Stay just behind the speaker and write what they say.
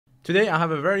Today I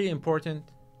have a very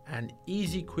important and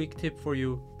easy quick tip for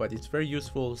you, but it's very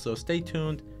useful, so stay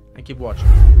tuned and keep watching.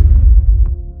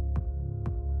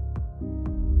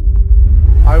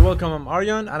 Hi, welcome, I'm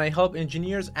Aryan and I help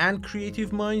engineers and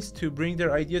creative minds to bring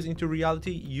their ideas into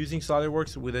reality using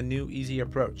SolidWorks with a new easy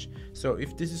approach. So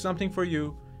if this is something for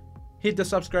you, hit the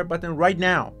subscribe button right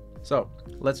now. So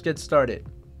let's get started.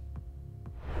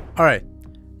 All right,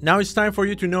 now it's time for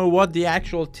you to know what the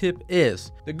actual tip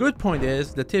is. The good point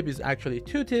is the tip is actually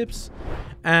two tips,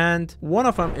 and one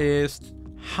of them is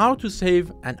how to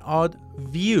save an odd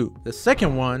view. The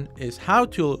second one is how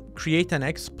to create an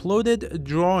exploded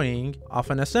drawing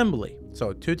of an assembly.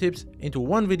 So two tips into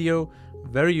one video,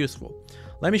 very useful.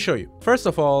 Let me show you. First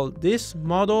of all, this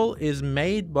model is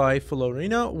made by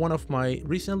Florina, one of my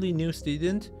recently new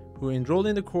students who enrolled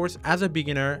in the course as a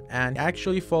beginner and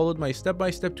actually followed my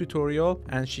step-by-step tutorial,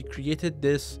 and she created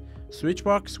this switch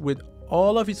box with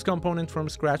all of its components from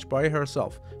scratch by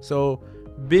herself. So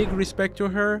big respect to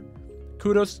her.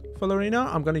 Kudos, Florina.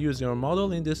 I'm going to use your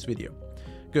model in this video.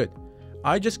 Good.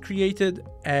 I just created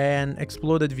an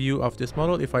exploded view of this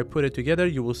model. If I put it together,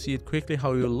 you will see it quickly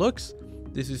how it looks.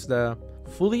 This is the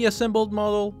fully assembled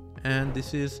model, and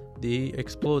this is the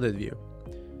exploded view.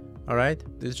 All right,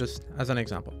 this is just as an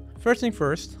example. First thing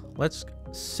first, let's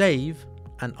save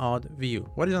an odd view.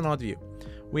 What is an odd view?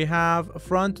 We have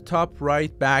front, top,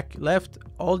 right, back, left,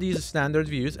 all these standard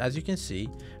views, as you can see,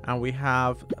 and we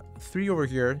have three over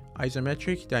here: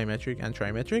 isometric, dimetric, and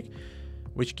trimetric,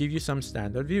 which give you some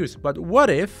standard views. But what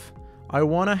if I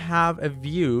want to have a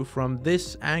view from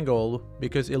this angle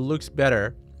because it looks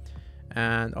better,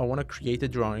 and I want to create a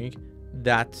drawing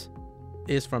that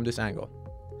is from this angle?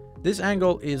 This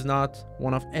angle is not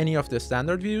one of any of the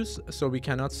standard views, so we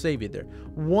cannot save it there.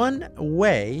 One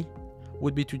way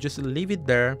would be to just leave it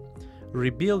there,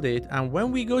 rebuild it, and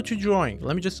when we go to drawing,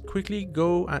 let me just quickly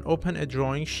go and open a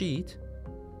drawing sheet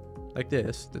like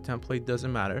this. The template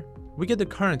doesn't matter. We get the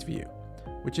current view,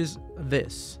 which is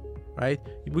this, right?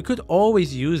 We could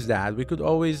always use that. We could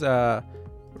always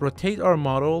rotate our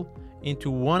model into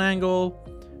one angle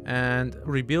and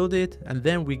rebuild it, and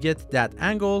then we get that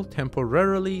angle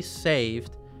temporarily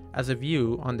saved as a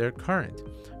view under current.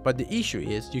 But the issue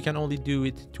is you can only do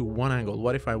it to one angle.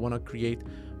 What if I want to create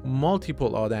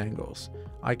multiple odd angles?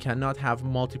 I cannot have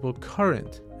multiple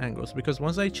current angles, because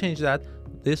once I change that,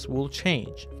 this will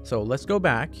change. So let's go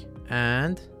back,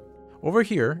 and over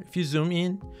here, if you zoom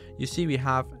in, you see we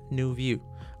have new view.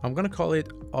 I'm gonna call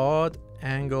it odd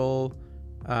angle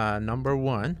number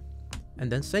 1,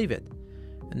 and then save it.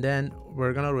 And then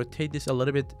we're gonna rotate this a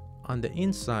little bit on the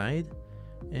inside,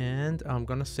 and I'm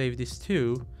gonna save this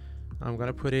too. I'm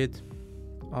gonna put it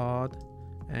odd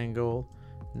angle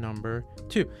number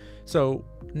 2. So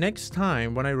next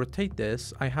time when I rotate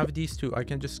this, I have these two. I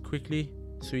can just quickly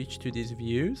switch to these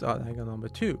views, odd angle number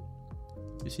 2.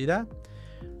 You see that?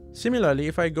 Similarly,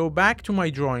 if I go back to my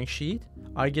drawing sheet,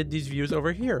 I get these views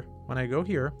over here. When I go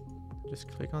here, just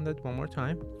click on that one more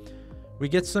time, we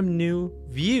get some new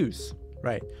views.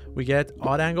 Right, we get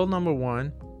odd angle number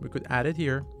 1. We could add it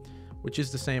here, which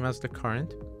is the same as the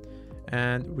current,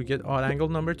 and we get odd angle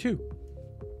number 2.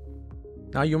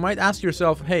 Now you might ask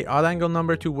yourself, hey, odd angle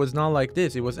number 2 was not like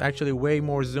this. It was actually way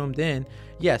more zoomed in.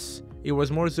 Yes, it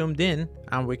was more zoomed in,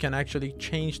 and we can actually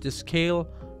change the scale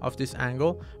of this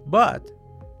angle. But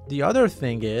the other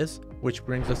thing is, which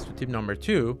brings us to tip number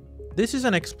 2, this is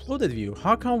an exploded view.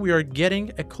 How come we are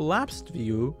getting a collapsed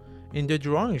view in the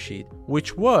drawing sheet,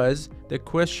 which was the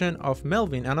question of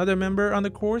Melvin, another member on the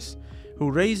course who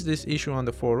raised this issue on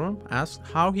the forum, asked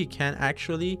how he can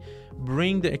actually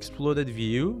bring the exploded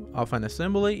view of an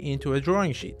assembly into a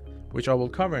drawing sheet, which I will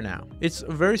cover now. It's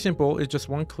very simple. It's just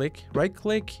one click, right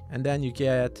click, and then you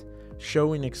get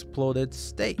show in exploded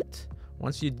state.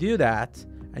 Once you do that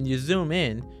and you zoom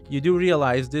in, you do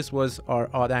realize this was our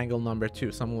odd angle number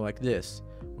 2, something like this.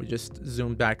 We just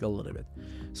zoomed back a little bit.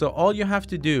 So all you have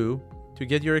to do to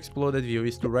get your exploded view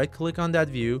is to right click on that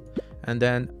view and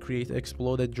then create an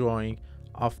exploded drawing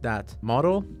of that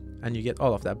model, and you get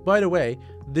all of that. By the way,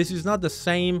 this is not the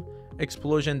same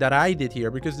explosion that I did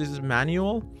here, because this is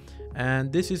manual,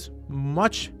 and this is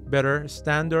much better,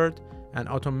 standard and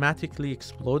automatically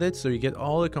exploded. So you get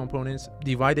all the components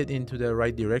divided into the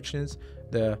right directions.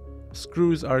 The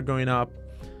screws are going up,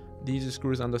 these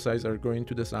screws on the sides are going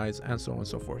to the sides, and so on and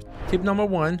so forth. Tip number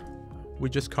 1, we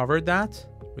just covered that.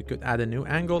 We could add a new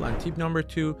angle, and tip number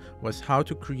 2 was how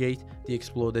to create the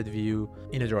exploded view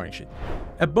in a drawing sheet.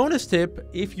 A bonus tip,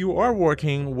 if you are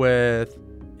working with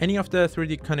any of the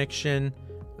 3D Connection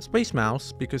Space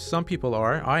Mouse, because some people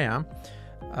are, I am,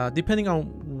 depending on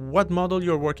what model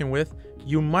you're working with,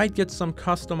 you might get some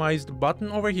customized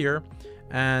button over here,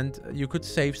 and you could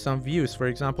save some views. For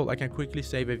example, I can quickly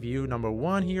save a view number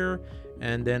 1 here,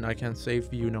 and then I can save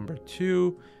view number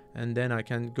 2, and then I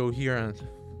can go here and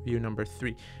view number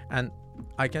 3, and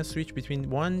I can switch between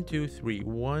 1 2 3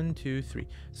 1 2 3.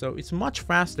 So it's much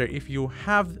faster if you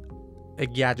have a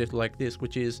gadget like this,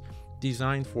 which is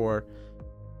designed for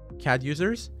CAD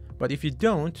users. But if you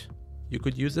don't, you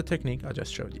could use the technique I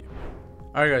just showed you.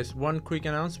 Alright guys, one quick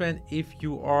announcement. If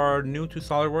you are new to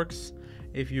SolidWorks,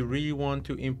 if you really want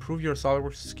to improve your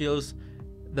SolidWorks skills,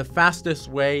 the fastest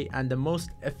way and the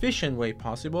most efficient way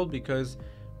possible, because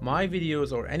my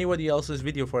videos or anybody else's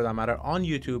video for that matter on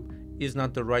YouTube is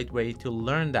not the right way to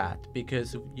learn that,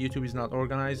 because YouTube is not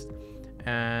organized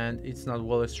and it's not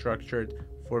well structured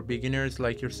for beginners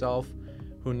like yourself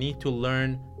who need to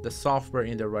learn the software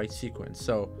in the right sequence.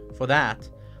 So for that,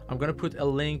 I'm going to put a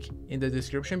link in the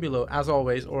description below as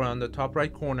always, or on the top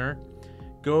right corner.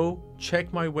 Go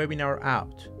check my webinar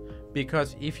out,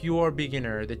 because if you are a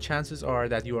beginner, the chances are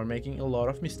that you are making a lot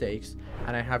of mistakes,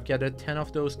 and I have gathered 10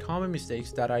 of those common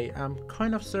mistakes that I am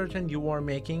kind of certain you are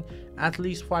making, at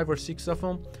least 5 or 6 of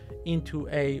them, into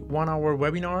a 1-hour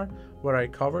webinar where I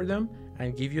cover them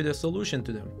and give you the solution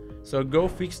to them. So go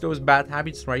fix those bad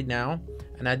habits right now,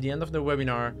 and at the end of the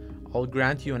webinar I'll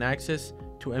grant you an access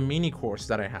to a mini course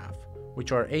that I have,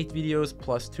 which are 8 videos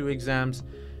plus 2 exams,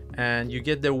 and you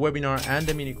get the webinar and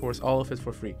the mini course, all of it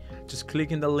for free. Just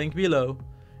click in the link below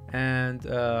and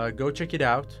go check it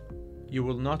out. You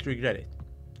will not regret it.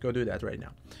 Go do that right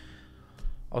now.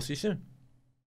 I'll see you soon.